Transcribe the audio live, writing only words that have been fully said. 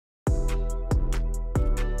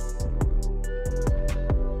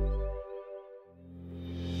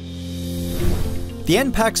The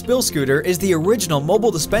ENPAC Spill Scooter is the original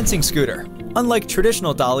mobile dispensing scooter. Unlike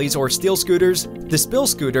traditional dollies or steel scooters, the Spill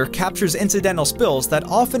Scooter captures incidental spills that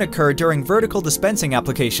often occur during vertical dispensing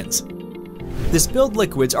applications. The spilled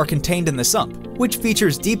liquids are contained in the sump, which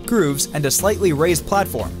features deep grooves and a slightly raised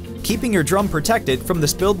platform, keeping your drum protected from the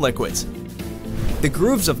spilled liquids. The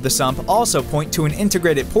grooves of the sump also point to an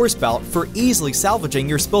integrated pour spout for easily salvaging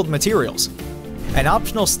your spilled materials. An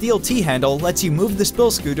optional steel T-handle lets you move the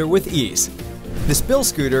Spill Scooter with ease. The Spill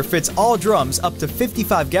Scooter fits all drums up to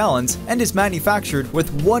 55 gallons and is manufactured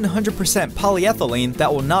with 100% polyethylene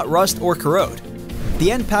that will not rust or corrode. The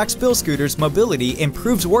ENPAC Spill Scooter's mobility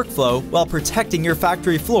improves workflow while protecting your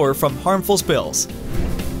factory floor from harmful spills.